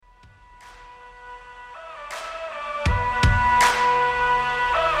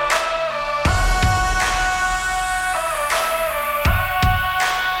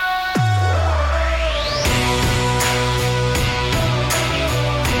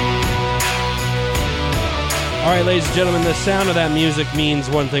All right, ladies and gentlemen, the sound of that music means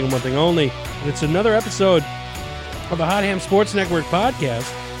one thing and one thing only. And it's another episode of the Hot Ham Sports Network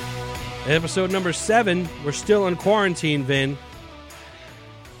podcast. Episode number 7. We're still in quarantine, Vin.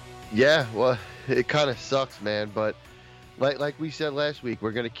 Yeah, well, it kind of sucks, man. But like we said last week,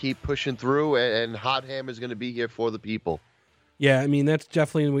 we're going to keep pushing through, and Hot Ham is going to be here for the people. Yeah, I mean, that's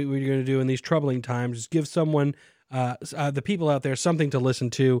definitely what we're going to do in these troubling times, is give someone, the people out there, something to listen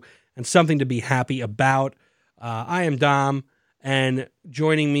to and something to be happy about. I am Dom, and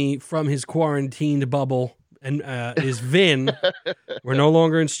joining me from his quarantined bubble is Vin. We're no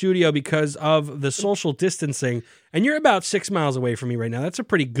longer in studio because of the social distancing, and you're about 6 miles away from me right now. That's a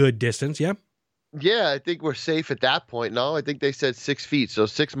pretty good distance, yeah? Yeah, I think we're safe at that point. No, I think they said 6 feet, so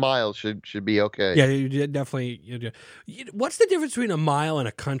 6 miles should be okay. Yeah, you definitely. What's the difference between a mile and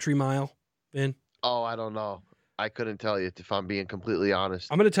a country mile, Vin? Oh, I don't know. I couldn't tell you if I'm being completely honest.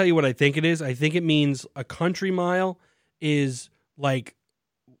 I'm going to tell you what I think it is. I think it means a country mile is like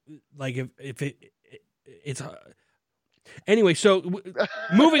if it's anyway. So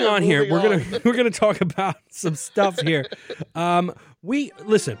moving on here, we're gonna talk about some stuff here. We're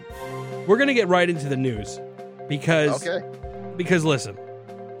gonna get right into the news because listen,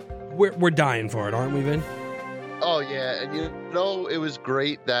 we're dying for it, aren't we, Vin? Oh yeah, and it was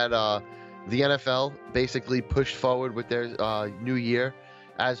great that the NFL basically pushed forward with their new year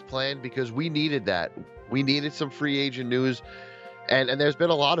as planned, because we needed that. We needed some free agent news, and there's been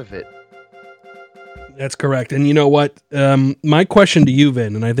a lot of it. That's correct. And you know what? My question to you,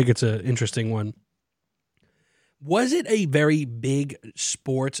 Vin, and I think it's an interesting one. Was it a very big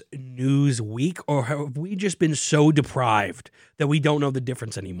sports news week, or have we just been so deprived that we don't know the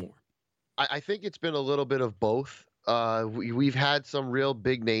difference anymore? I think it's been a little bit of both. We've had some real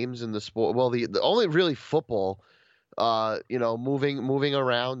big names in the sport. Well, the only really football, moving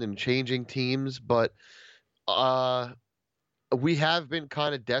around and changing teams, but we have been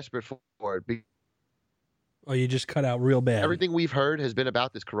kind of desperate for it. Oh, you just cut out real bad. Everything we've heard has been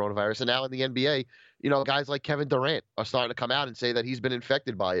about this coronavirus, and now in the NBA, guys like Kevin Durant are starting to come out and say that he's been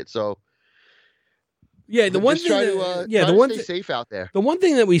infected by it. So. Yeah, the one thing stay safe out there. The one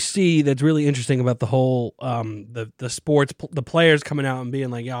thing that we see that's really interesting about the whole the sports, the players coming out and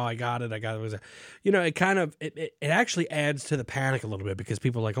being like, "Oh, I got it." It kind of it actually adds to the panic a little bit, because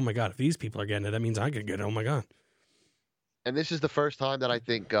people are like, "Oh my God, if these people are getting it, that means I could get it." Oh my God! And this is the first time that I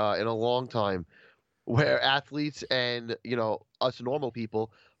think in a long time where athletes and us normal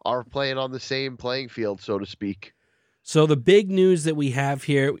people are playing on the same playing field, so to speak. So the big news that we have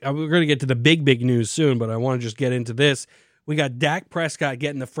here, we're going to get to the big news soon, but I want to just get into this. We got Dak Prescott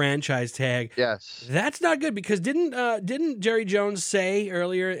getting the franchise tag. Yes. That's not good, because didn't Jerry Jones say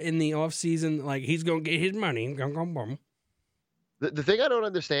earlier in the offseason, like, he's going to get his money? The thing I don't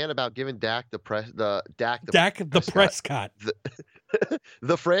understand about giving Dak the Prescott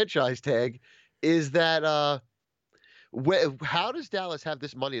the franchise tag is that how does Dallas have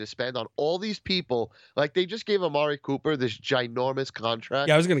this money to spend on all these people? Like, they just gave Amari Cooper this ginormous contract.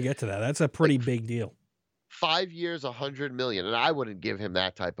 Yeah, I was going to get to that. That's a pretty big deal. 5 years, $100 million, and I wouldn't give him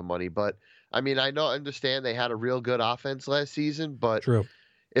that type of money. But I mean, understand they had a real good offense last season, but true.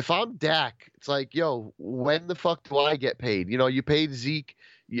 If I'm Dak, it's like, yo, when the fuck do I get paid? You paid Zeke,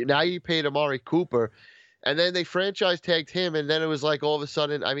 now you paid Amari Cooper, and then they franchise tagged him, and then it was like all of a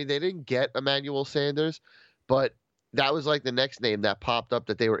sudden, I mean, they didn't get Emmanuel Sanders, but that was like the next name that popped up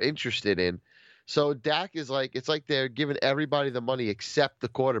that they were interested in. So Dak is like, it's like they're giving everybody the money except the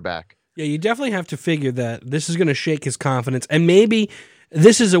quarterback. Yeah, you definitely have to figure that this is going to shake his confidence. And maybe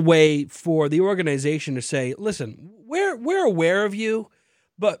this is a way for the organization to say, listen, we're aware of you,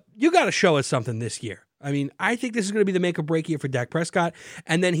 but you got to show us something this year. I mean, I think this is going to be the make or break year for Dak Prescott,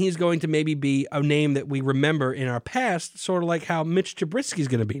 and then he's going to maybe be a name that we remember in our past, sort of like how Mitch Trubisky is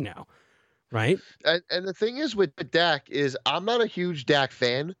going to be now. Right. And the thing is with Dak is I'm not a huge Dak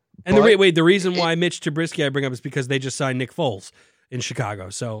fan. And the reason why Mitch Trubisky I bring up is because they just signed Nick Foles in Chicago.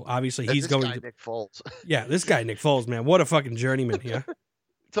 So obviously he's going to Nick Foles. Yeah, this guy Nick Foles, man. What a fucking journeyman here.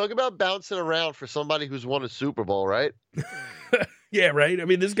 Talk about bouncing around for somebody who's won a Super Bowl, right? Yeah, right. I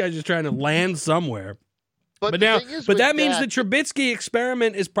mean, this guy's just trying to land somewhere. But that means the Trubisky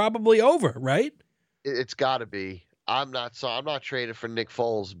experiment is probably over, right? It's got to be. I'm not trading for Nick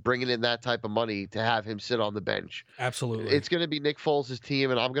Foles, bringing in that type of money to have him sit on the bench. Absolutely. It's going to be Nick Foles'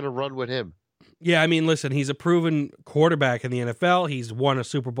 team, and I'm going to run with him. Yeah, I mean, listen, he's a proven quarterback in the NFL. He's won a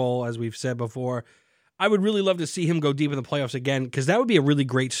Super Bowl, as we've said before. I would really love to see him go deep in the playoffs again, because that would be a really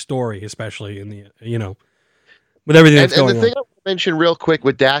great story, especially in the, with everything that's going on. And the thing I want to mention real quick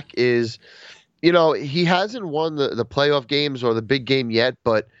with Dak is, he hasn't won the playoff games or the big game yet,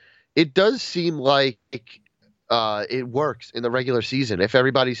 but it does seem like it works in the regular season if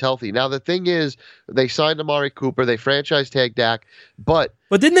everybody's healthy. Now the thing is, they signed Amari Cooper, they franchise tag Dak, but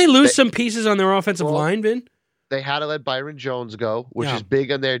didn't they lose some pieces on their offensive line, Vin? They had to let Byron Jones go, which Yeah. is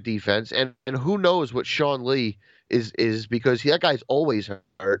big on their defense, and who knows what Sean Lee is because that guy's always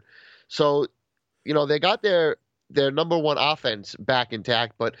hurt. So, they got their number one offense back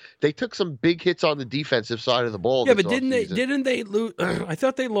intact, but they took some big hits on the defensive side of the ball. Yeah, but didn't they lose? I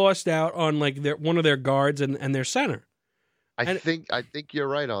thought they lost out on like one of their guards and their center. I think you're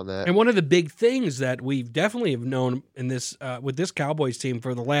right on that. And one of the big things that we've definitely have known in this with this Cowboys team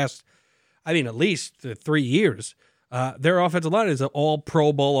for the last, at least 3 years, their offensive line is an all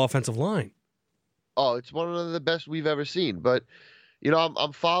Pro Bowl offensive line. Oh, it's one of the best we've ever seen. But I'm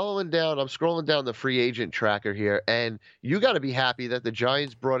scrolling down the free agent tracker here, and you got to be happy that the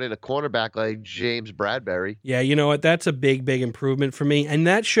Giants brought in a cornerback like James Bradbury. Yeah, you know what? That's a big, big improvement for me. And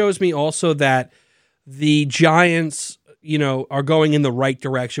that shows me also that the Giants, are going in the right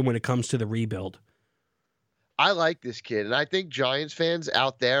direction when it comes to the rebuild. I like this kid, and I think Giants fans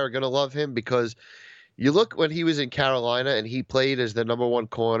out there are going to love him because you look when he was in Carolina and he played as the number one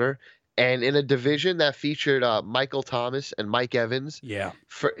corner, and in a division that featured Michael Thomas and Mike Evans. Yeah.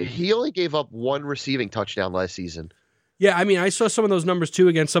 He only gave up one receiving touchdown last season. Yeah, I saw some of those numbers too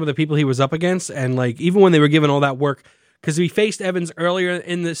against some of the people he was up against, and like even when they were given all that work, because we faced Evans earlier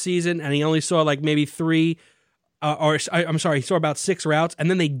in the season, and he only saw like maybe he saw about 6 routes, and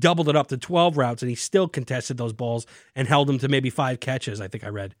then they doubled it up to 12 routes, and he still contested those balls and held them to maybe 5 catches, I think I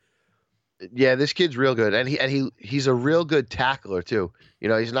read. Yeah, this kid's real good, and he's a real good tackler too.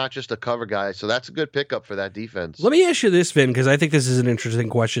 He's not just a cover guy, so that's a good pickup for that defense. Let me ask you this, Vin, because I think this is an interesting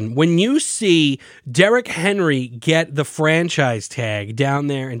question. When you see Derrick Henry get the franchise tag down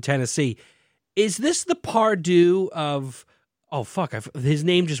there in Tennessee, is this the Pardue of? Oh fuck! His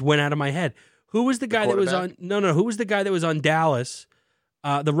name just went out of my head. Who was the guy that was on? No. Who was the guy that was on Dallas?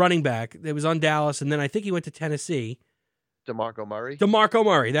 The running back that was on Dallas, and then I think he went to Tennessee. DeMarco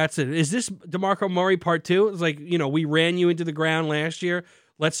Murray, that's it. Is this DeMarco Murray part 2? It's like, we ran you into the ground last year.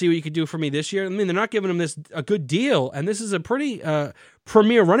 Let's see what you could do for me this year. They're not giving him a good deal, and this is a pretty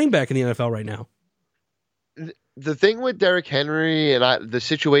premier running back in the NFL right now. The thing with Derrick Henry and the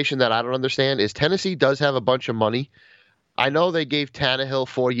situation that I don't understand is Tennessee does have a bunch of money. I know they gave Tannehill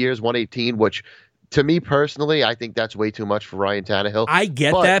 4 years, 118, which to me personally, I think that's way too much for Ryan Tannehill. I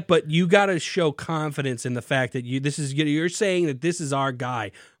get that, but you got to show confidence in the fact that you're saying that this is our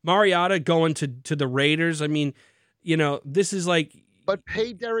guy. Mariota going to the Raiders. This is like. But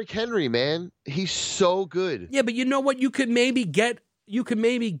pay Derrick Henry, man. He's so good. Yeah, but you know what? You could maybe get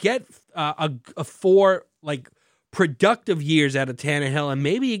a 4 productive years out of Tannehill, and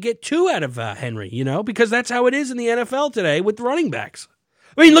maybe you get 2 out of Henry. Because that's how it is in the NFL today with running backs.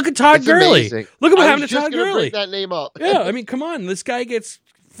 Look at Todd Gurley. Amazing. Look at what happened to Todd Gurley. Bring that name up. Yeah, come on. This guy gets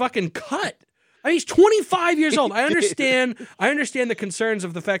fucking cut. He's 25 years old. I understand the concerns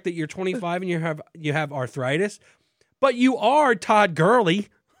of the fact that you're 25 and you have arthritis, but you are Todd Gurley.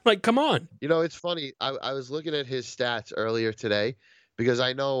 Come on. It's funny. I was looking at his stats earlier today because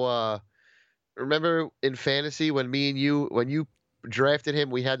I know. Remember in fantasy when you drafted him,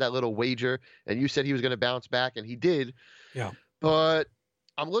 we had that little wager, and you said he was going to bounce back, and he did. Yeah. But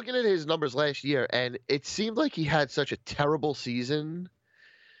I'm looking at his numbers last year, and it seemed like he had such a terrible season.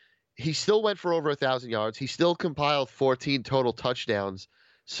 He still went for over 1,000 yards. He still compiled 14 total touchdowns.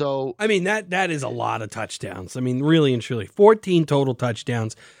 So that is a lot of touchdowns. Really and truly, 14 total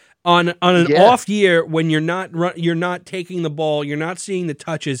touchdowns on an off year when you're not taking the ball, you're not seeing the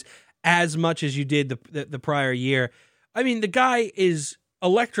touches as much as you did the prior year. The guy is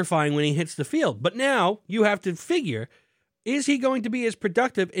electrifying when he hits the field. But now you have to figure, is he going to be as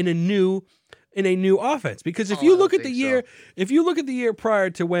productive in a new offense? Because if you look at the year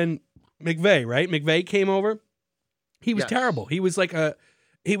prior to when McVay came over, he was terrible. He was like a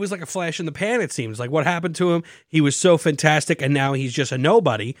flash in the pan, it seems. Like, what happened to him? He was so fantastic, and now he's just a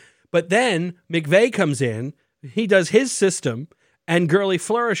nobody. But then McVay comes in, he does his system, and Gurley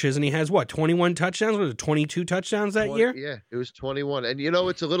flourishes, and he has, 21 touchdowns? Was it 22 touchdowns that year? Yeah, it was 21. And,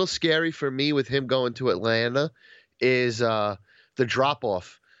 it's a little scary for me with him going to Atlanta is the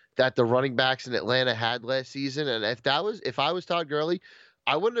drop-off that the running backs in Atlanta had last season. And if I was Todd Gurley,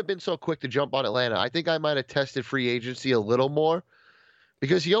 I wouldn't have been so quick to jump on Atlanta. I think I might have tested free agency a little more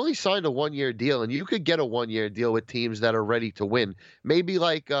because he only signed a 1-year deal, and you could get a 1-year deal with teams that are ready to win. Maybe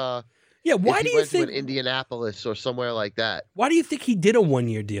like why do you think to Indianapolis or somewhere like that? Why do you think he did a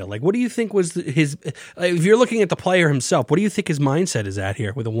 1-year deal? What do you think was his? If you're looking at the player himself, what do you think his mindset is at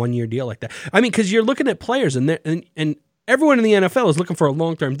here with a 1-year deal like that? Because you're looking at players, and everyone in the NFL is looking for a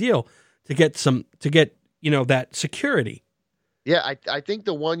long-term deal to get that security. Yeah, I think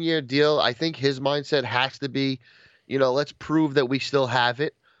the 1 year deal, I think his mindset has to be, let's prove that we still have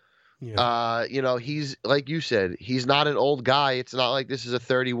it. Yeah. He's like you said, he's not an old guy. It's not like this is a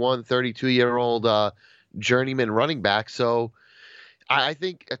 31, 32-year-old journeyman running back. So I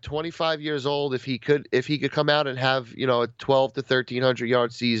think at 25 years old, if he could come out and have, a 12 to 1,300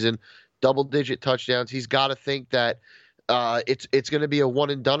 yard season, double-digit touchdowns, he's got to think that it's going to be a one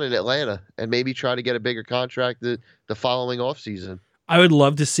and done in Atlanta, and maybe try to get a bigger contract the following offseason. I would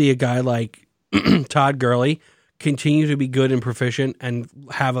love to see a guy like Todd Gurley continue to be good and proficient and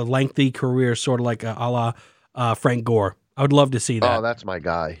have a lengthy career, sort of like a la Frank Gore. I would love to see that. Oh, that's my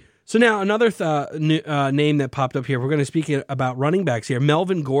guy. So now another name that popped up here. We're going to speak about running backs here.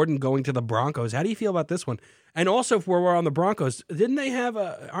 Melvin Gordon going to the Broncos. How do you feel about this one? And also, if we're on the Broncos, aren't they having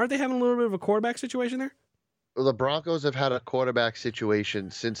a little bit of a quarterback situation there? Well, the Broncos have had a quarterback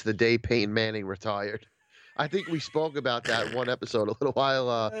situation since the day Peyton Manning retired. I think we spoke about that one episode a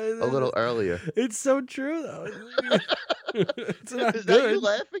little earlier. It's so true, though. It's not Is good. that you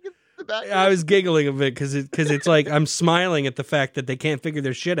laughing in the back? I was giggling a bit because it's like I'm smiling at the fact that they can't figure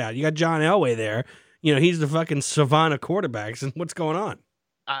their shit out. You got John Elway there. He's the fucking savant of quarterbacks, and what's going on?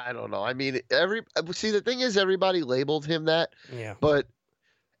 I don't know. I mean, the thing is, everybody labeled him that. Yeah. But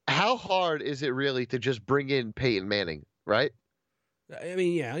how hard is it really to just bring in Peyton Manning, right? I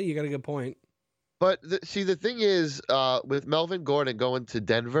mean, yeah, you got a good point. But the thing is, with Melvin Gordon going to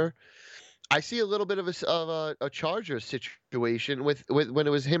Denver, I see a little bit of a Chargers situation with when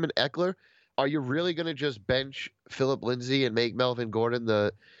it was him and Eckler. Are you really going to just bench Philip Lindsay and make Melvin Gordon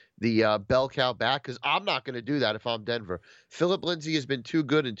the bell cow back? Because I'm not going to do that if I'm Denver. Philip Lindsay has been too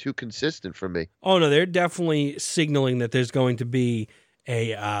good and too consistent for me. Oh no, they're definitely signaling that there's going to be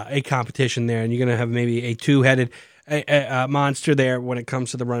a competition there, and you're going to have maybe a two-headed a monster there when it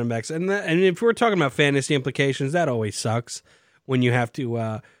comes to the running backs. And if we're talking about fantasy implications, that always sucks when you have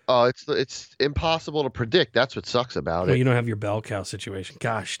to. It's impossible to predict. That's what sucks about it. You don't have your bell cow situation.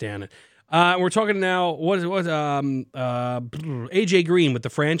 Gosh, damn it. We're talking now. AJ Green with the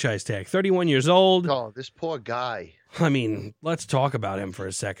franchise tag, 31 years old. Oh, this poor guy. I mean, let's talk about him for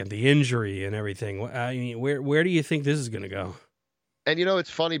a second. The injury and everything. I mean, where do you think this is going to go? And it's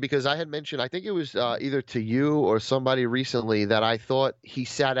funny because I had mentioned, I think it was either to you or somebody recently, that I thought he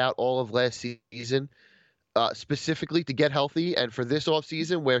sat out all of last season specifically to get healthy, and for this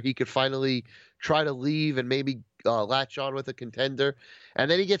offseason where he could finally try to leave and maybe latch on with a contender,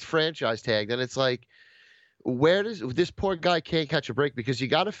 and then he gets franchise tagged, and it's like, where does this poor guy can't catch a break? Because you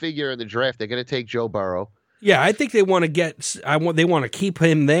got to figure in the draft they're going to take Joe Burrow. Yeah, I think they want to they want to keep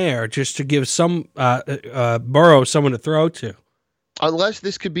him there just to give some Burrow someone to throw to. Unless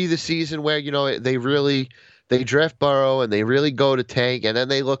this could be the season where, they draft Burrow and they really go to tank, and then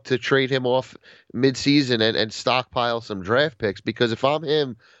they look to trade him off midseason and stockpile some draft picks. Because if I'm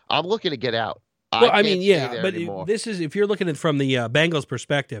him, I'm looking to get out. Well, I mean, yeah, but anymore. This is, if you're looking at it from the Bengals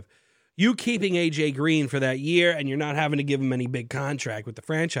perspective, you keeping AJ Green for that year and you're not having to give him any big contract with the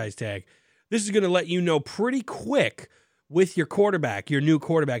franchise tag. This is going to let you know pretty quick with your quarterback, your new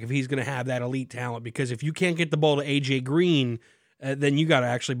quarterback, if he's going to have that elite talent. Because if you can't get the ball to AJ Green, then you got to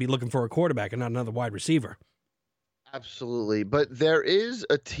actually be looking for a quarterback and not another wide receiver. Absolutely. But there is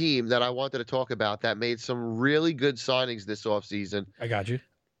a team that I wanted to talk about that made some really good signings this offseason. I got you.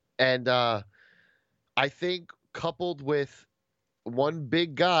 And I think coupled with one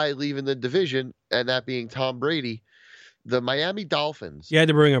big guy leaving the division, and that being Tom Brady, the Miami Dolphins. You had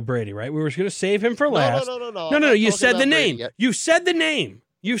to bring up Brady, right? We were going to save him for last. No. You said the name. You said the name.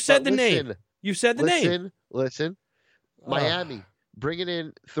 You said the name. You said the name. Listen. Miami. Bringing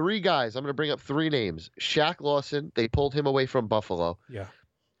in three guys. I'm going to bring up three names. Shaq Lawson. They pulled him away from Buffalo. Yeah.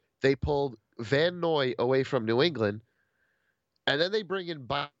 They pulled Van Noy away from New England. And then they bring in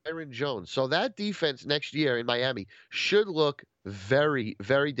Byron Jones. So that defense next year in Miami should look very,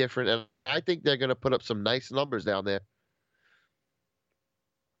 very different. And I think they're going to put up some nice numbers down there.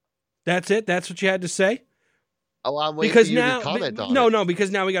 That's it? That's what you had to say? Oh, I'm waiting for you to comment on it. No, because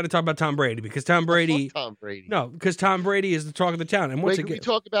now we got to talk about Tom Brady. Because Tom Brady. No, because Tom Brady is the talk of the town. And can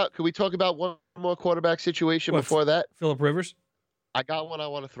we talk about one more quarterback situation before that? Phillip Rivers? I got one I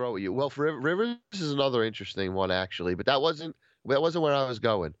want to throw at you. Well, for Rivers is another interesting one actually, but that wasn't where I was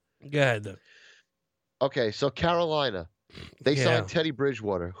going. Go ahead though. Okay, so Carolina, they signed Teddy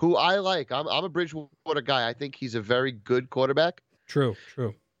Bridgewater, who I like. I'm a Bridgewater guy. I think he's a very good quarterback. True.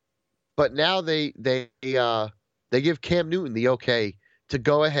 But now they give Cam Newton the okay to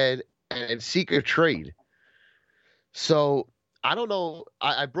go ahead and seek a trade. So I don't know.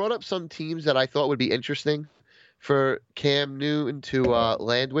 I brought up some teams that I thought would be interesting for Cam Newton to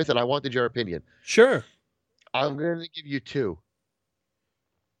land with, and I wanted your opinion. Sure. I'm going to give you two.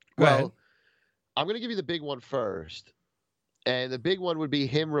 Go ahead. Well, I'm going to give you the big one first. And the big one would be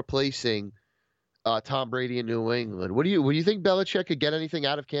him replacing Tom Brady in New England. What do you think Belichick could get anything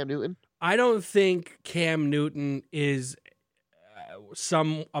out of Cam Newton? I don't think Cam Newton is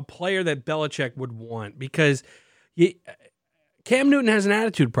a player that Belichick would want because Cam Newton has an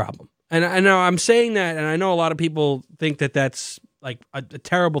attitude problem. And I know I'm saying that, and I know a lot of people think that that's like a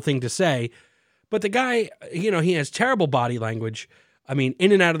terrible thing to say, but the guy, he has terrible body language. I mean,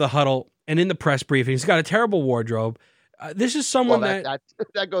 in and out of the huddle and in the press briefing, he's got a terrible wardrobe. This is someone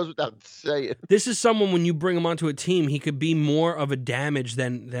that goes without saying. This is someone when you bring him onto a team, he could be more of a damage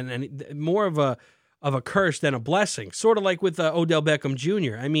than more of a curse than a blessing. Sort of like with Odell Beckham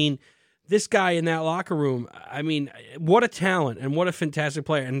Jr. I mean, this guy in that locker room, I mean, what a talent and what a fantastic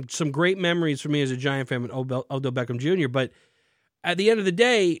player, and some great memories for me as a Giant fan with Odell Beckham Jr. But at the end of the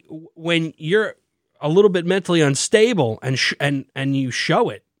day, when you're a little bit mentally unstable and you show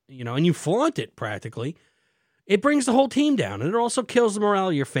it, and you flaunt it practically, it brings the whole team down, and it also kills the morale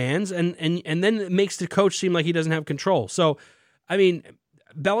of your fans, and then it makes the coach seem like he doesn't have control. So, I mean,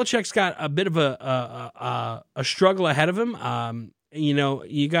 Belichick's got a bit of a struggle ahead of him.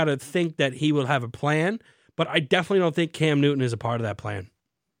 You got to think that he will have a plan, but I definitely don't think Cam Newton is a part of that plan.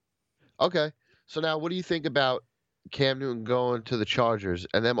 Okay, so now what do you think about Cam Newton going to the Chargers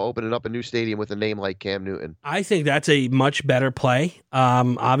and them opening up a new stadium with a name like Cam Newton? I think that's a much better play.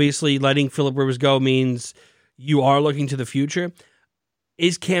 Obviously, letting Phillip Rivers go means you are looking to the future.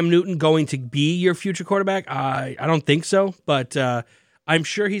 Is Cam Newton going to be your future quarterback? I don't think so, but I'm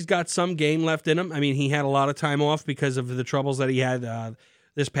sure he's got some game left in him. I mean, he had a lot of time off because of the troubles that he had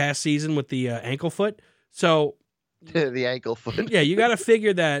this past season with the ankle foot. So the ankle foot. Yeah, you got to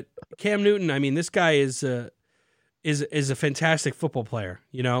figure that Cam Newton, I mean, this guy is a fantastic football player.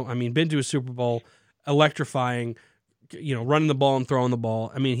 I mean, been to a Super Bowl, electrifying, running the ball and throwing the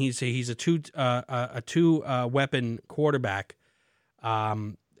ball. I mean, he's a two weapon quarterback.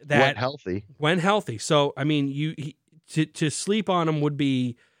 When healthy. So I mean, to sleep on him would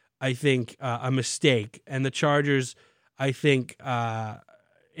be, I think, a mistake. And the Chargers, I think,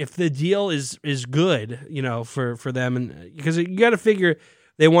 if the deal is good, for them, and because you got to figure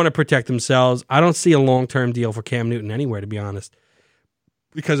they want to protect themselves. I don't see a long-term deal for Cam Newton anywhere, to be honest,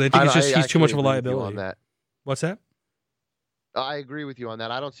 because I think he's too much of a liability. On that. What's that? I agree with you on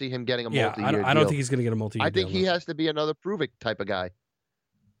that. I don't see him getting a multi-year deal. I don't think he's going to get a multi-year deal. I think he has to be another prove-it type of guy.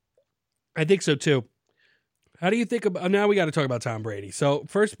 I think so, too. How do you think about... Now we got to talk about Tom Brady. So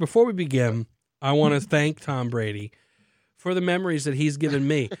first, before we begin, I want to thank Tom Brady for the memories that he's given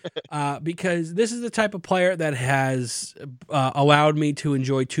me, because this is the type of player that has allowed me to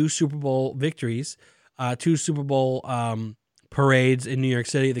enjoy 2 Super Bowl victories, 2 Super Bowl parades in New York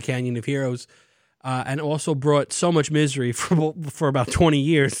City, the Canyon of Heroes, and also brought so much misery for about 20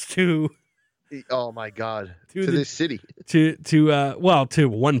 years to... Oh, my God. To this city. To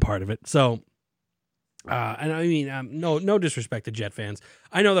one part of it. So... and I mean, no disrespect to Jet fans.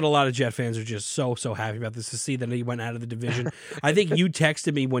 I know that a lot of Jet fans are just so happy about this to see that he went out of the division. I think you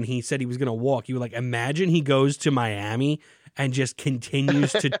texted me when he said he was going to walk. You were like, imagine he goes to Miami and just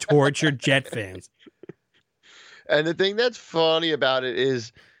continues to torture Jet fans. And the thing that's funny about it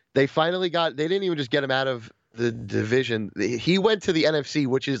is they didn't even just get him out of the division. He went to the NFC,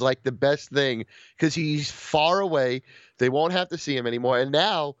 which is like the best thing because he's far away. They won't have to see him anymore. And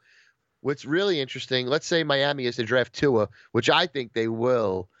now, what's really interesting, let's say Miami is to draft Tua, which I think they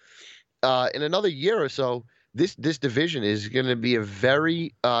will. In another year or so, this division is going to be a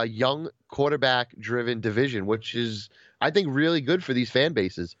very young quarterback-driven division, which is, I think, really good for these fan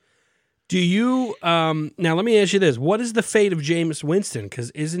bases. Do you now? Let me ask you this: what is the fate of Jameis Winston?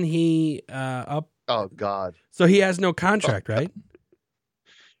 Because isn't he up? Oh God! So he has no contract, right?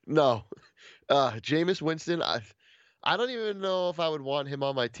 No, Jameis Winston. I don't even know if I would want him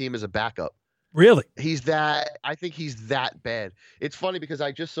on my team as a backup. Really? I think he's that bad. It's funny because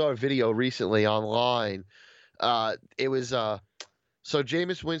I just saw a video recently online. It was so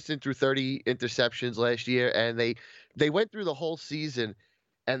Jameis Winston threw 30 interceptions last year, and they went through the whole season,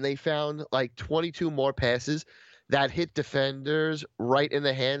 and they found like 22 more passes that hit defenders right in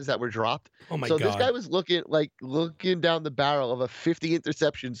the hands that were dropped. Oh my God. So this guy was looking down the barrel of a 50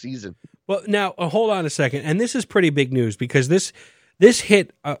 interception season. Well, now hold on a second, and this is pretty big news because this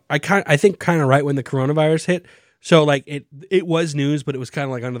hit I think kind of right when the coronavirus hit. So like it was news, but it was kind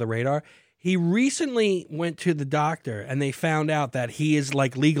of like under the radar. He recently went to the doctor, and they found out that he is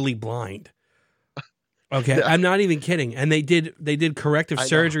like legally blind. Okay, I'm not even kidding. And they did corrective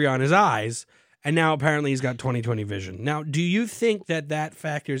surgery on his eyes, and now apparently he's got 20/20 vision. Now, do you think that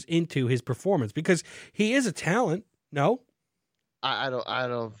factors into his performance? Because he is a talent. No, I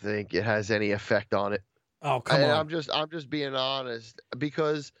don't think it has any effect on it. oh come on. I'm just being honest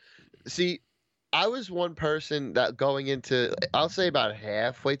because, see, I was one person that going into, I'll say about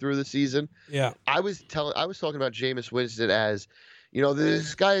halfway through the season, Yeah, I was talking about Jameis Winston as,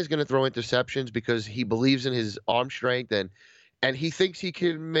 this guy is going to throw interceptions because he believes in his arm strength and he thinks he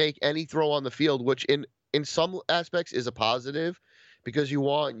can make any throw on the field, which in some aspects is a positive because you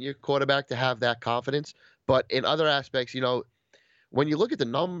want your quarterback to have that confidence. But in other aspects, when you look at the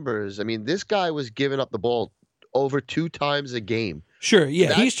numbers, I mean, this guy was giving up the ball over 2 times a game. sure. Yeah,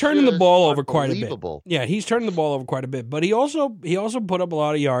 That's he's turning the ball over quite a bit. unbelievable. Yeah, he's turning the ball over quite a bit. But he also put up a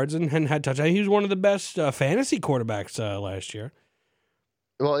lot of yards and had touchdowns. He was one of the best fantasy quarterbacks last year.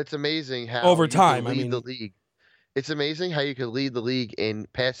 Well, it's amazing how Over you can time, I lead mean- the league. It's amazing how you can lead the league in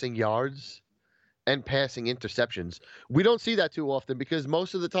passing yards and passing interceptions. We don't see that too often because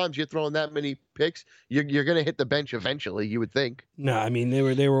most of the times you're throwing that many picks, you're going to hit the bench eventually, you would think. No, I mean they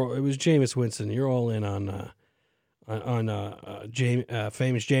were. It was Jameis Winston. You're all in on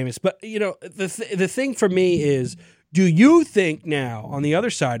famous Jameis. But the thing for me is, do you think now on the other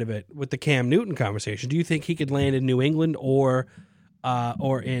side of it with the Cam Newton conversation, do you think he could land in New England or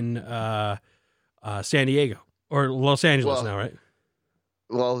in San Diego or Los Angeles now? Right?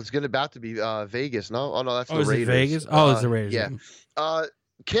 Well, it's about to be Vegas. No, oh no, that's the Is Raiders. it Vegas? Oh, it's the Raiders. Yeah.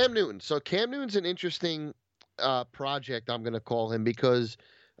 Cam Newton. So Cam Newton's an interesting project. I'm going to call him because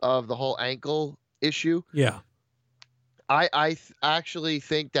of the whole ankle issue. Yeah. I actually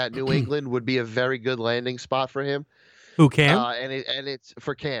think that New England would be a very good landing spot for him. Who, Cam? And it's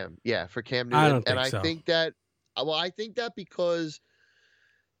for Cam. Yeah, for Cam Newton. I don't think so. I think that. Well, I think that because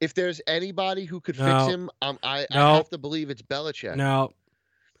if there's anybody who could No. fix him, I No. have to believe it's Belichick. No.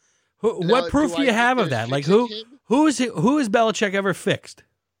 Now, What proof do you I have think of that? there's Like fixing him? who has Belichick ever fixed?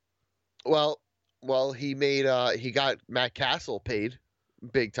 Well, he got Matt Castle paid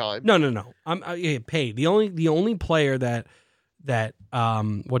big time. No. I'm paid. The only player that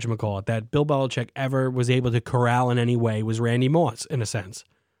whatchamacallit, that Bill Belichick ever was able to corral in any way was Randy Moss, in a sense.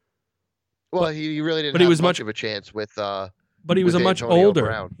 Well, he really didn't but he have was much much- of a chance with But he was with a much Antonio older.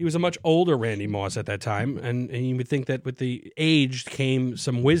 Brown. He was a much older Randy Moss at that time, and you would think that with the age came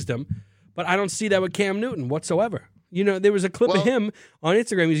some wisdom. But I don't see that with Cam Newton whatsoever. There was a clip of him on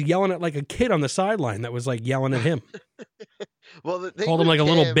Instagram. He was yelling at like a kid on the sideline that was like yelling at him. Well, the thing Called him with like a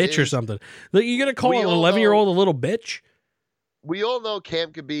little Cam bitch or is something. Like, you're gonna call we an all 11-year-old a little bitch? We all know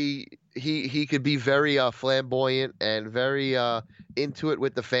Cam could be he could be very flamboyant and very into it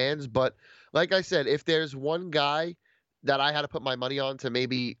with the fans. But like I said, if there's one guy that I had to put my money on to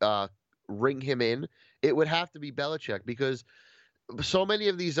maybe ring him in, it would have to be Belichick because so many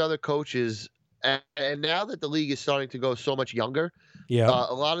of these other coaches, and now that the league is starting to go so much younger, Yeah.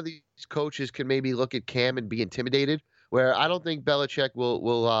 a lot of these coaches can maybe look at Cam and be intimidated. Where I don't think Belichick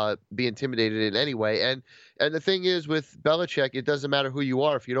will be intimidated in any way. And the thing is with Belichick, it doesn't matter who you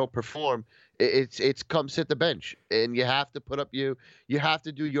are if you don't perform. It's come sit the bench, and you have to put up you have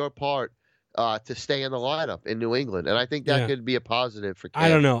to do your part to stay in the lineup in New England. And I think that could be a positive for Cam. I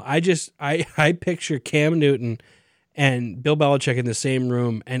don't know. I picture Cam Newton and Bill Belichick in the same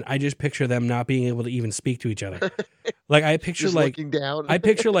room, and I just picture them not being able to even speak to each other. Like I picture Just like looking down. I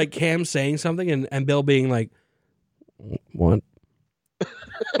picture like Cam saying something and Bill being like, "What?"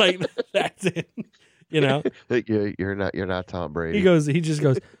 Like that's it. Like, you're not Tom Brady. He just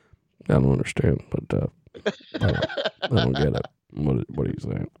goes, "I don't understand, but I don't get it. What are you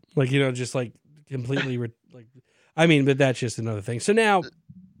saying?" Like, just like completely I mean, but that's just another thing. So now,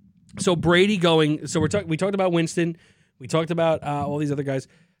 Brady going. So we talked about Winston. We talked about all these other guys.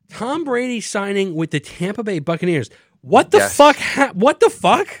 Tom Brady signing with the Tampa Bay Buccaneers. What the fuck? What the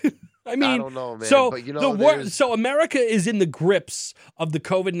fuck? I mean, I don't know, man. So but so America is in the grips of the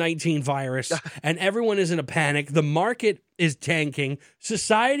COVID-19 virus, and everyone is in a panic. The market is tanking.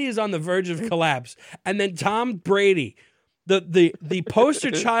 Society is on the verge of collapse, and then Tom Brady, the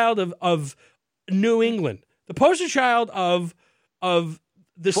poster child of New England, the poster child of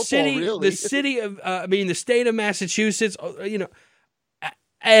the Football, city, really. the city of the state of Massachusetts.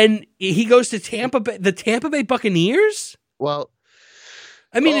 And he goes to Tampa Bay, the Tampa Bay Buccaneers. Well,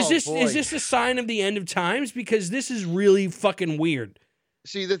 I mean, Oh, is boy. this a sign of the end of times? Because this is really fucking weird.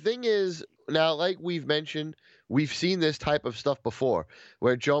 see, the thing is, now, like we've mentioned, we've seen this type of stuff before,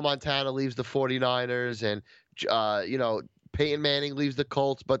 where Joe Montana leaves the 49ers and, Peyton Manning leaves the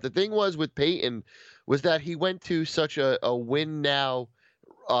Colts. But the thing was with Peyton was that he went to such a win-now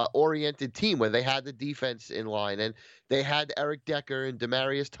oriented team where they had the defense in line and they had Eric Decker and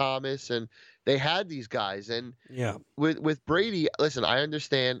Demaryius Thomas and they had these guys. And Yeah. with Brady, listen, I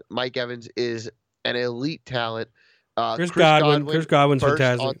understand Mike Evans is an elite talent. Chris Godwin's burst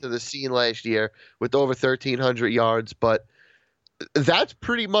fantastic. onto the scene last year with over 1,300 yards, but that's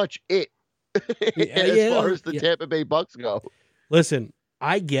pretty much it as far as the Tampa Bay Bucks go. Listen,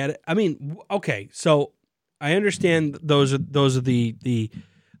 I get it. I mean, okay, so I understand those are the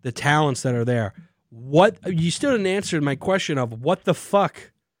talents that are there. What you still didn't answer my question of what the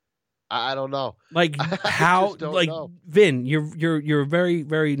fuck? I don't know. Like how? Like know. Vin, you're very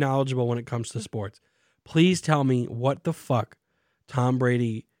very knowledgeable when it comes to sports. Please tell me what the fuck Tom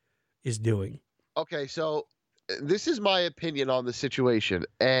Brady is doing. Okay, so this is my opinion on the situation,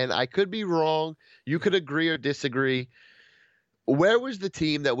 and I could be wrong. You could agree or disagree. Where was the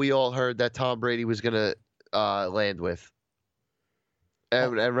team that we all heard that Tom Brady was going to land with?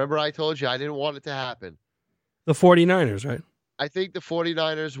 And remember I told you I didn't want it to happen. The 49ers, right? I think the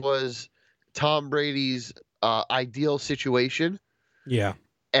 49ers was Tom Brady's ideal situation. Yeah.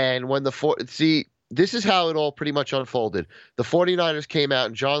 And when this is how it all pretty much unfolded. The 49ers came out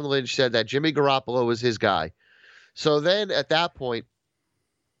and John Lynch said that Jimmy Garoppolo was his guy. So then at that point,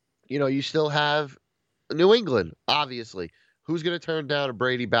 you still have New England, obviously. Who's going to turn down a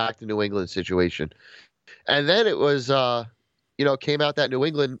Brady back to New England situation? And then it was, came out that New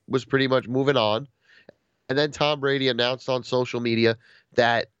England was pretty much moving on. And then Tom Brady announced on social media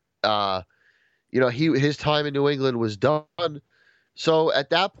that, his time in New England was done. So at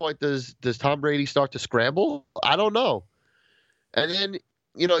that point, does Tom Brady start to scramble? I don't know. And then,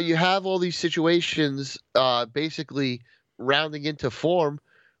 you have all these situations basically rounding into form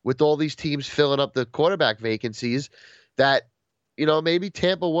with all these teams filling up the quarterback vacancies that, maybe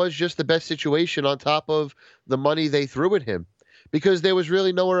Tampa was just the best situation on top of the money they threw at him because there was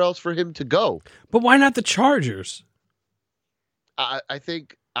really nowhere else for him to go. But why not the Chargers? I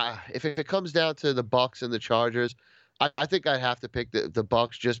think if it comes down to the Bucs and the Chargers, I think I'd have to pick the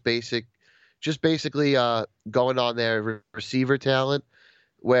Bucs just basically going on their receiver talent,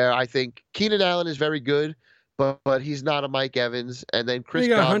 where I think Keenan Allen is very good, but he's not a Mike Evans. And then Chris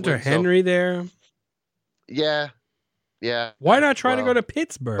Godwin. You got Hunter Henry there. Yeah. Yeah. Why not try to go to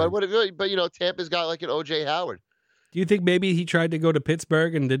Pittsburgh? But Tampa's got like an O.J. Howard. Do you think maybe he tried to go to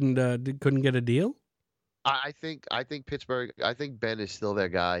Pittsburgh and couldn't get a deal? I think Pittsburgh. I think Ben is still their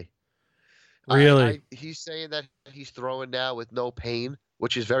guy. Really? He's saying that he's throwing now with no pain,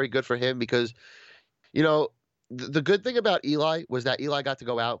 which is very good for him because, the good thing about Eli was that Eli got to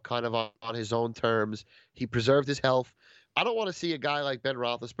go out kind of on his own terms. He preserved his health. I don't want to see a guy like Ben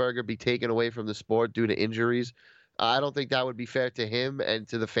Roethlisberger be taken away from the sport due to injuries. I don't think that would be fair to him and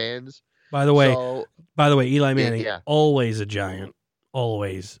to the fans. By the way, Eli Manning, always a giant.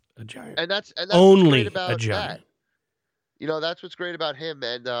 Always a giant. And that's only what's great about a giant. That. That's what's great about him.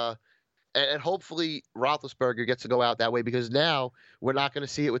 And hopefully Roethlisberger gets to go out that way because now we're not going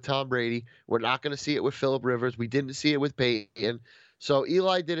to see it with Tom Brady. We're not going to see it with Phillip Rivers. We didn't see it with Peyton. So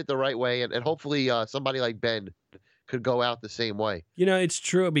Eli did it the right way, and hopefully somebody like Ben could go out the same way. It's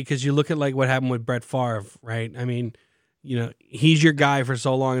true because you look at like what happened with Brett Favre, right? I mean, he's your guy for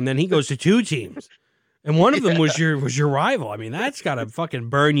so long, and then he goes to two teams, and one of them was your rival. I mean, that's got to fucking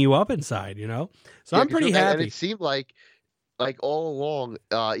burn you up inside, So I'm pretty happy. And it seemed like all along,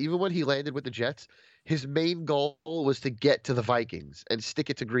 even when he landed with the Jets, his main goal was to get to the Vikings and stick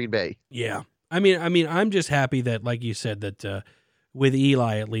it to Green Bay. I mean, I'm just happy that, like you said, that with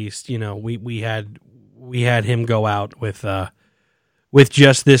Eli at least, we had him go out with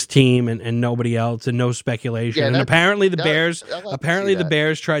just this team and nobody else and no speculation. And apparently the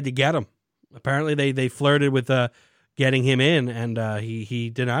Bears tried to get him. Apparently they flirted with getting him in, and he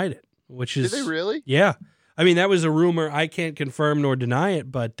denied it. Which is, did they really? Yeah. I mean, that was a rumor. I can't confirm nor deny it,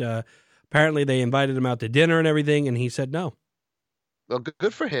 but apparently they invited him out to dinner and everything, and he said no. Well,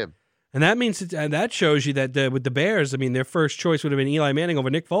 good for him. And that means that shows you that with the Bears, I mean, their first choice would have been Eli Manning over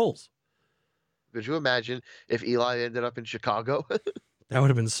Nick Foles. Could you imagine if Eli ended up in Chicago? That would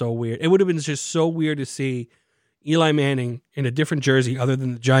have been so weird. It would have been just so weird to see Eli Manning in a different jersey other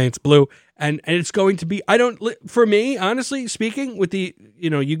than the Giants blue. And it's going to be, for me, honestly speaking, with the,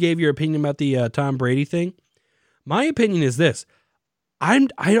 you gave your opinion about the Tom Brady thing. My opinion is this.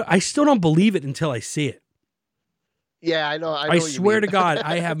 I still don't believe it until I see it. Yeah, I know. I swear to God,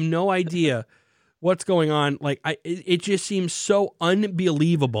 I have no idea what's going on. Like, it just seems so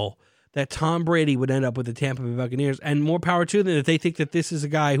unbelievable that Tom Brady would end up with the Tampa Bay Buccaneers, and more power to them if they think that this is a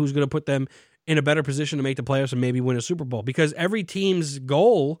guy who's going to put them in a better position to make the playoffs and maybe win a Super Bowl. Because every team's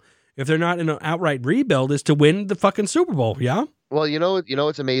goal, if they're not in an outright rebuild, is to win the fucking Super Bowl. Yeah. Well,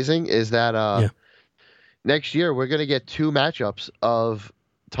 what's amazing is that next year we're going to get two matchups of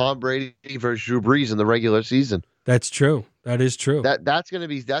Tom Brady versus Drew Brees in the regular season. That's true. That is true. That's gonna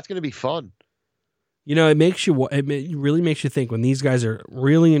be fun. You know, it really makes you think when these guys are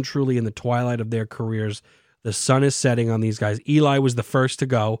really and truly in the twilight of their careers. The sun is setting on these guys. Eli was the first to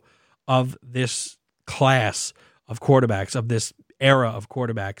go of this class of quarterbacks, of this era of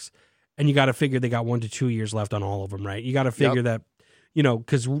quarterbacks. And you got to figure they got 1 to 2 years left on all of them, right? You got to figure that, you know,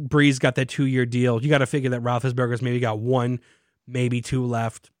 because Breeze got that 2-year deal. You got to figure that Roethlisberger's maybe got 1, maybe 2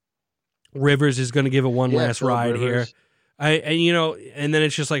 left. Rivers is going to give it one last ride here. And then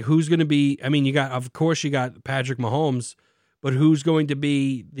it's just like, who's going to be, I mean, of course you got Patrick Mahomes, but who's going to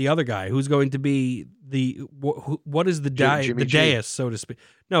be the other guy? Who's going to be what is the dais, so to speak?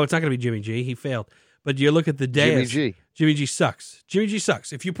 No, it's not going to be Jimmy G. He failed. But you look at the dais. Jimmy G sucks. Jimmy G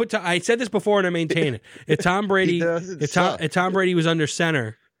sucks. If you put, I said this before and I maintain it. If Tom Brady, if Tom Brady was under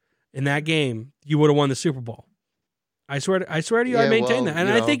center in that game, you would have won the Super Bowl. I swear to you, I maintain that. And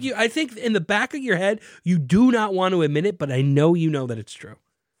I think in the back of your head, you do not want to admit it, but I know you know that it's true.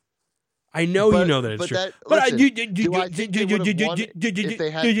 I know you know that it's true. Do I think they would have won if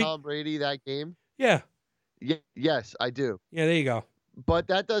they had Tom Brady that game? Yeah. Yes, I do. Yeah, there you go. But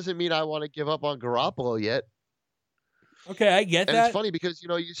that doesn't mean I want to give up on Garoppolo yet. Okay, I get that. And it's funny because,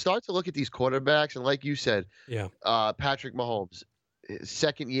 you start to look at these quarterbacks, and like you said, Patrick Mahomes,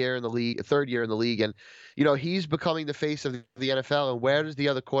 second year in the league, third year in the league, and, he's becoming the face of the NFL, and where does the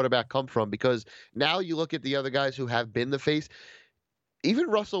other quarterback come from? Because now you look at the other guys who have been the face. Even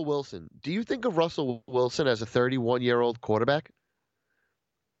Russell Wilson. Do you think of Russell Wilson as a 31-year-old quarterback?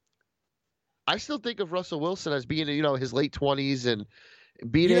 I still think of Russell Wilson as being, his late 20s and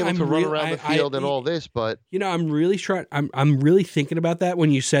being able to run around the field and all this. But I'm really I'm really thinking about that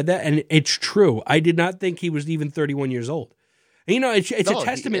when you said that, and it's true. I did not think he was even 31 years old. And, it's a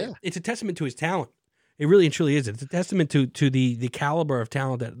testament. It's a testament to his talent. It really and truly is. It's a testament to the caliber of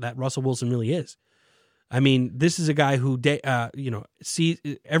talent that Russell Wilson really is. I mean, this is a guy who,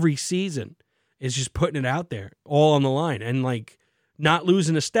 every season is just putting it out there, all on the line, and not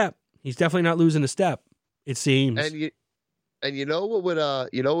losing a step. He's definitely not losing a step. It seems. And you know what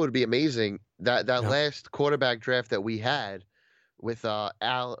would be amazing that last quarterback draft that we had with Allen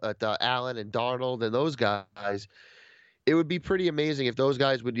and Darnold and those guys. It would be pretty amazing if those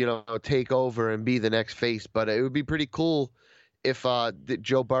guys would take over and be the next face. But it would be pretty cool if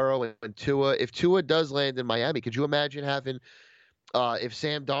Joe Burrow and Tua, if Tua does land in Miami. Could you imagine having if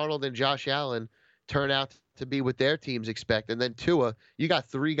Sam Darnold and Josh Allen turn out to be what their teams expect, and then Tua, you got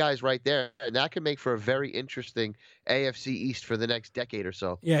 3 guys right there, and that could make for a very interesting AFC East for the next decade or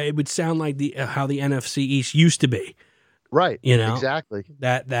so. Yeah, it would sound like how the NFC East used to be. Right. Exactly.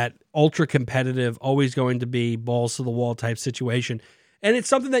 That ultra competitive, always going to be balls to the wall type situation. And it's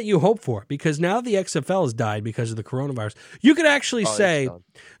something that you hope for, because now the XFL has died because of the coronavirus. You could actually say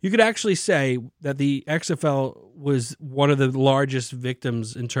that the XFL was one of the largest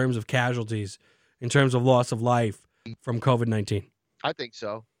victims in terms of casualties, in terms of loss of life from COVID-19. I think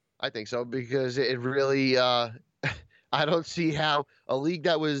so because it really I don't see how a league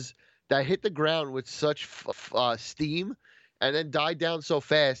that hit the ground with such steam and then died down so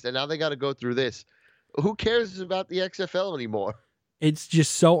fast, and now they got to go through this. Who cares about the XFL anymore? It's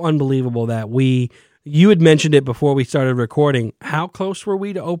just so unbelievable that you had mentioned it before we started recording. How close were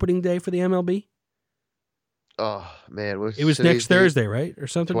we to opening day for the MLB? Oh man, it was next Thursday, right, or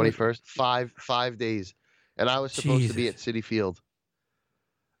something? 21st, 5 days, and I was supposed to be at Citi Field.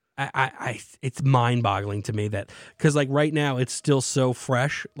 It's mind-boggling to me that, because right now it's still so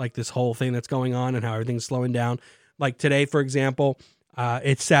fresh, this whole thing that's going on and how everything's slowing down. Like today, for example,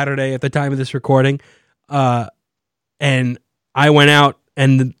 it's Saturday at the time of this recording, and I went out,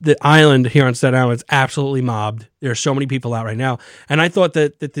 and the island here on Staten Island is absolutely mobbed. There are so many people out right now, and I thought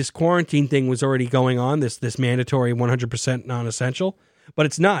that this quarantine thing was already going on, this mandatory 100% non-essential, but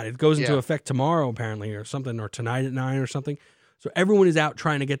it's not. It goes into effect tomorrow apparently, or something, or tonight at 9 or something. So everyone is out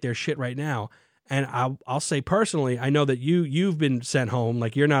trying to get their shit right now. And I'll say personally, I know that you've been sent home.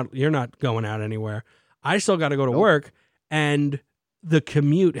 You're not going out anywhere. I still got to go to work, and the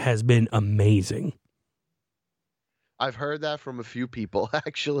commute has been amazing. I've heard that from a few people,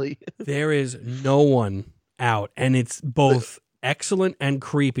 actually. There is no one out, and it's both excellent and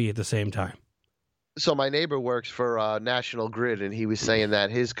creepy at the same time. So my neighbor works for National Grid, and he was saying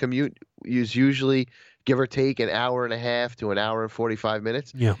that his commute is usually, give or take, an hour and a half to an hour and 45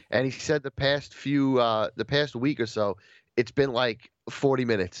 minutes. Yeah. And he said the past week or so, it's been 40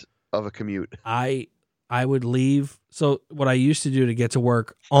 minutes of a commute. I would leave. So what I used to do to get to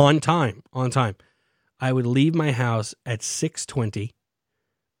work on time, I would leave my house at 6:20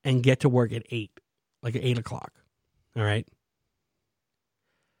 and get to work at 8, at 8 o'clock. All right.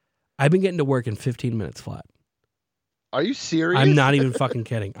 I've been getting to work in 15 minutes flat. Are you serious? I'm not even fucking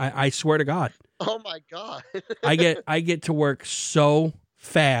kidding. I swear to God. Oh my God. I get to work so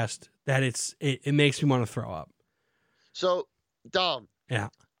fast that it makes me want to throw up. So, Dom. Yeah.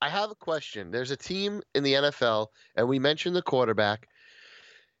 I have a question. There's a team in the NFL, and we mentioned the quarterback,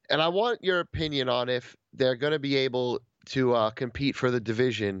 and I want your opinion on if they're going to be able to compete for the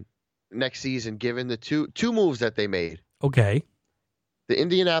division next season, given the two moves that they made. Okay. The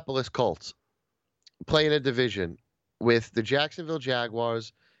Indianapolis Colts play in a division with the Jacksonville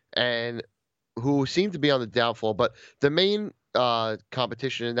Jaguars, and who seem to be on the downfall. But the main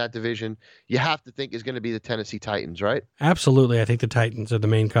competition in that division, you have to think, is going to be the Tennessee Titans, right? Absolutely. I think the Titans are the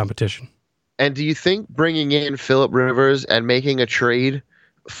main competition. And do you think bringing in Phillip Rivers and making a trade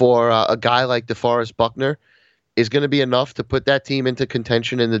for a guy like DeForest Buckner is going to be enough to put that team into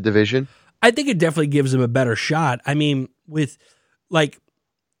contention in the division? I think it definitely gives them a better shot. I mean,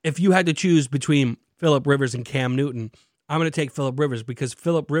 if you had to choose between Phillip Rivers and Cam Newton, I'm going to take Phillip Rivers because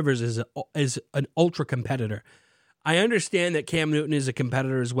Phillip Rivers is an ultra competitor. I understand that Cam Newton is a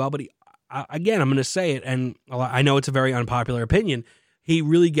competitor as well, but again, I'm going to say it, and I know it's a very unpopular opinion. He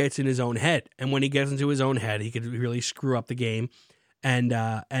really gets in his own head, and when he gets into his own head, he could really screw up the game and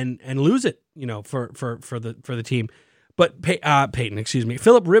lose it, for the team. But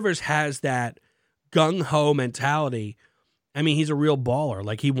Phillip Rivers has that gung ho mentality. I mean, he's a real baller.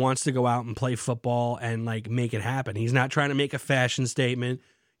 Like, he wants to go out and play football and make it happen. He's not trying to make a fashion statement.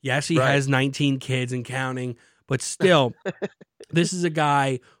 Yes, he has 19 kids and counting. But still, this is a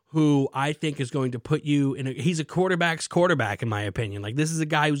guy who I think is going to put you in he's a quarterback's quarterback, in my opinion. Like, this is a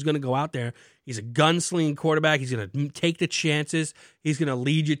guy who's going to go out there. He's a gunslinging quarterback. He's going to take the chances. He's going to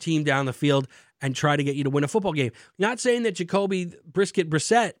lead your team down the field and try to get you to win a football game. Not saying that Jacoby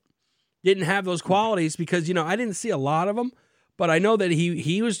Brissett didn't have those qualities, because, I didn't see a lot of them, but I know that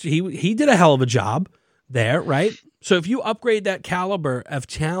he did a hell of a job there, right? So if you upgrade that caliber of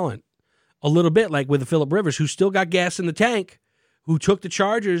talent a little bit, like with Phillip Rivers, who still got gas in the tank, who took the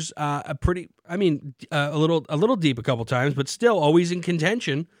Chargers a little deep a couple times, but still always in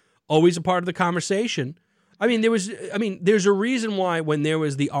contention, always a part of the conversation. There's a reason why when there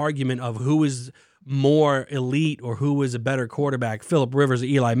was the argument of who is more elite or who was a better quarterback, Phillip Rivers or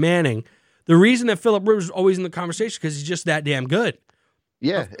Eli Manning, the reason that Phillip Rivers is always in the conversation because he's just that damn good.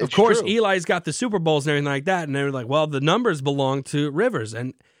 Yeah, of course, true. Eli's got the Super Bowls and everything like that, and they're like, well, the numbers belong to Rivers,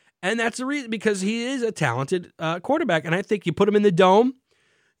 and that's the reason, because he is a talented quarterback, and I think you put him in the dome.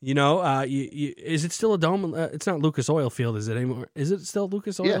 Is it still a dome? It's not Lucas Oil Field, is it anymore? Is it still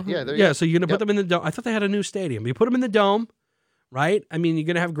Lucas Oil? Yeah. So you're gonna put them in the dome. I thought they had a new stadium. You put them in the dome, right? I mean, you're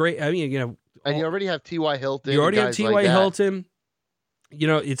gonna have great. I mean, and you already have T.Y. Hilton. You already have T.Y. Hilton.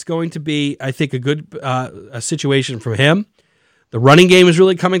 It's going to be, I think, a good a situation for him. The running game is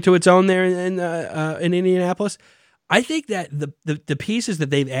really coming to its own there in Indianapolis. I think that the pieces that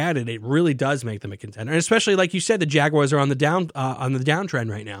they've added, it really does make them a contender, and especially like you said, the Jaguars are on the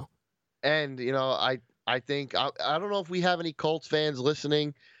downtrend right now. And I think I don't know if we have any Colts fans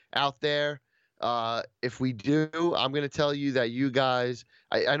listening out there. If we do, I'm going to tell you that you guys.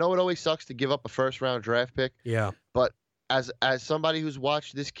 I know it always sucks to give up a first-round draft pick. Yeah. But as somebody who's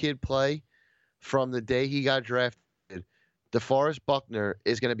watched this kid play from the day he got drafted, DeForest Buckner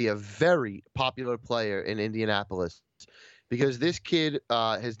is going to be a very popular player in Indianapolis, because this kid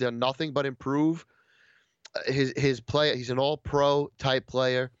has done nothing but improve his play. He's an all-pro type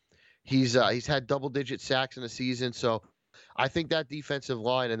player. He's had double-digit sacks in a season. So I think that defensive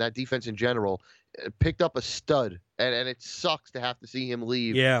line and that defense in general picked up a stud, and it sucks to have to see him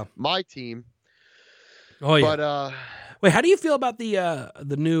leave my team. Oh yeah. But wait, how do you feel about the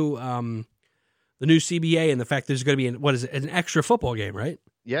new CBA and the fact there's going to be an extra football game, right?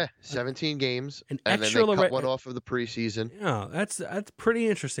 Yeah, 17 games, and then they cut one off of the preseason. Yeah, that's pretty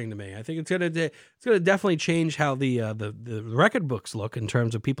interesting to me. I think it's going to definitely change how the record books look in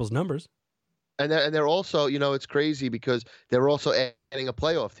terms of people's numbers. And they're also, it's crazy because they're also adding a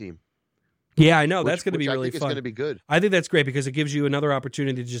playoff team. Yeah, I know. That's going to be really fun. It's going to be good. I think that's great because it gives you another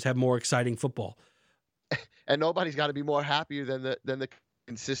opportunity to just have more exciting football. And nobody's got to be more happier than the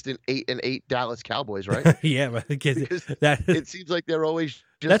consistent 8-8 Dallas Cowboys, right? Yeah, but it seems like they're always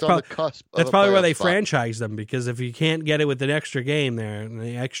just on the cusp. That's probably why they franchise them, because if you can't get it with an extra game there,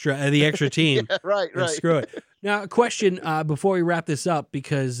 the extra team, yeah, right. Screw it. Now, a question before we wrap this up,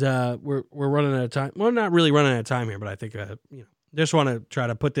 because we're running out of time. Well, not really running out of time here, but I think just want to try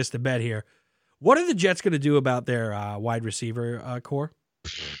to put this to bed here. What are the Jets going to do about their wide receiver core?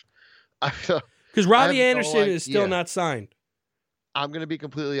 Because Robbie Anderson is still not signed. I'm going to be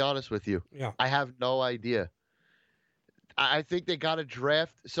completely honest with you. Yeah. I have no idea. I think they got to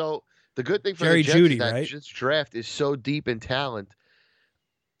draft. So The good thing for Jerry the Jets Jeudy, is that right? Jets draft is so deep in talent.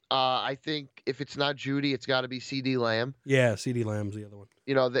 I think if it's not Jeudy, it's got to be C.D. Lamb. Yeah, C.D. Lamb's the other one.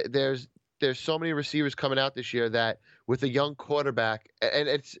 You know, there's so many receivers coming out this year that with a young quarterback,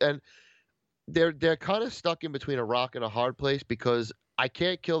 and they're kind of stuck in between a rock and a hard place because I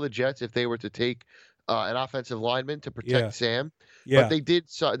can't kill the Jets if they were to take an offensive lineman to protect Sam. Yeah. But they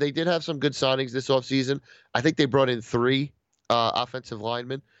did have some good signings this offseason. I think they brought in 3 offensive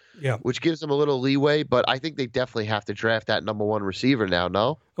linemen. Yeah. Which gives them a little leeway, but I think they definitely have to draft that number 1 receiver now,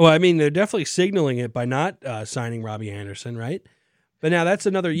 no? Well, I mean, they're definitely signaling it by not signing Robbie Anderson, right? But now that's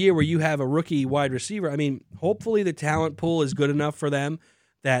another year where you have a rookie wide receiver. I mean, hopefully the talent pool is good enough for them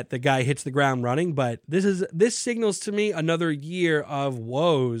that the guy hits the ground running, but this signals to me another year of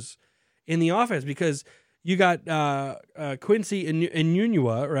woes in the offense because you got Quincy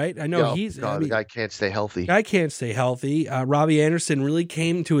Enunwa, right? I know the guy can't stay healthy. Guy can't stay healthy. Robbie Anderson really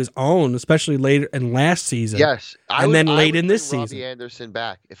came to his own, especially later in last season. Yes. I would in this season. Robbie Anderson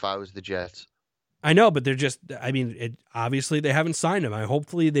back if I was the Jets. I know, but they're just, I mean, obviously they haven't signed him.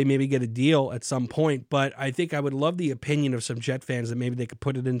 Hopefully they maybe get a deal at some point, but I think I would love the opinion of some Jet fans that maybe they could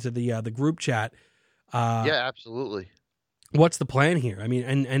put it into the group chat. Yeah, absolutely. What's the plan here? I mean,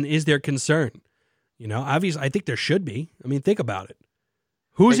 and is there concern? You know, obviously, I think there should be. I mean, think about it.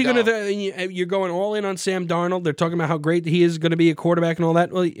 Who's he going to? You're going all in on Sam Darnold. They're talking about how great he is going to be a quarterback and all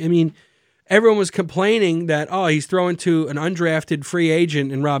that. Well, I mean, everyone was complaining that he's throwing to an undrafted free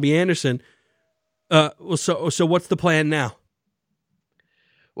agent in Robbie Anderson. So what's the plan now?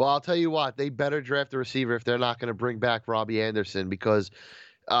 Well, I'll tell you what. They better draft a receiver if they're not going to bring back Robbie Anderson because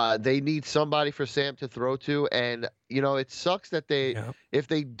they need somebody for Sam to throw to, and you know it sucks that if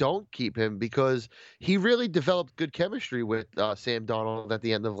they don't keep him because he really developed good chemistry with Sam Darnold at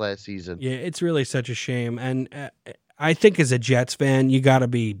the end of last season. Yeah, it's really such a shame, and I think as a Jets fan, you got to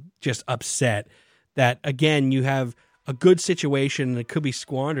be just upset that again you have a good situation that could be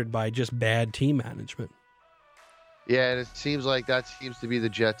squandered by just bad team management. Yeah, and it seems like that seems to be the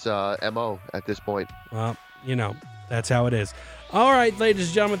Jets' MO at this point. Well, you know, that's how it is. All right, ladies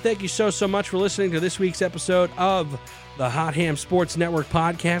and gentlemen, thank you so much for listening to this week's episode of the Hot Ham Sports Network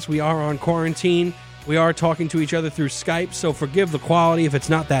podcast. We are on quarantine. We are talking to each other through Skype, so forgive the quality if it's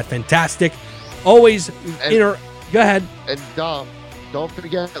not that fantastic. Always Go ahead. And Dom, don't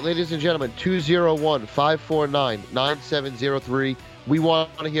forget, ladies and gentlemen, 201-549-9703. We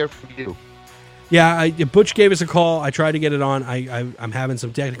want to hear from you. Yeah, Butch gave us a call. I tried to get it on. I'm having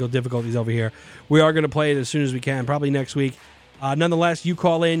some technical difficulties over here. We are going to play it as soon as we can, probably next week. Nonetheless, you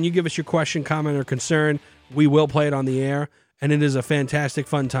call in, you give us your question, comment, or concern. We will play it on the air, and it is a fantastic,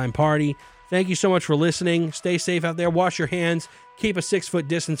 fun time party. Thank you so much for listening. Stay safe out there. Wash your hands. Keep a 6-foot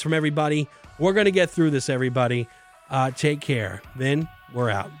distance from everybody. We're going to get through this, everybody. Take care. Vin, we're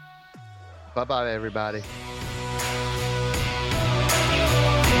out. Bye-bye, everybody.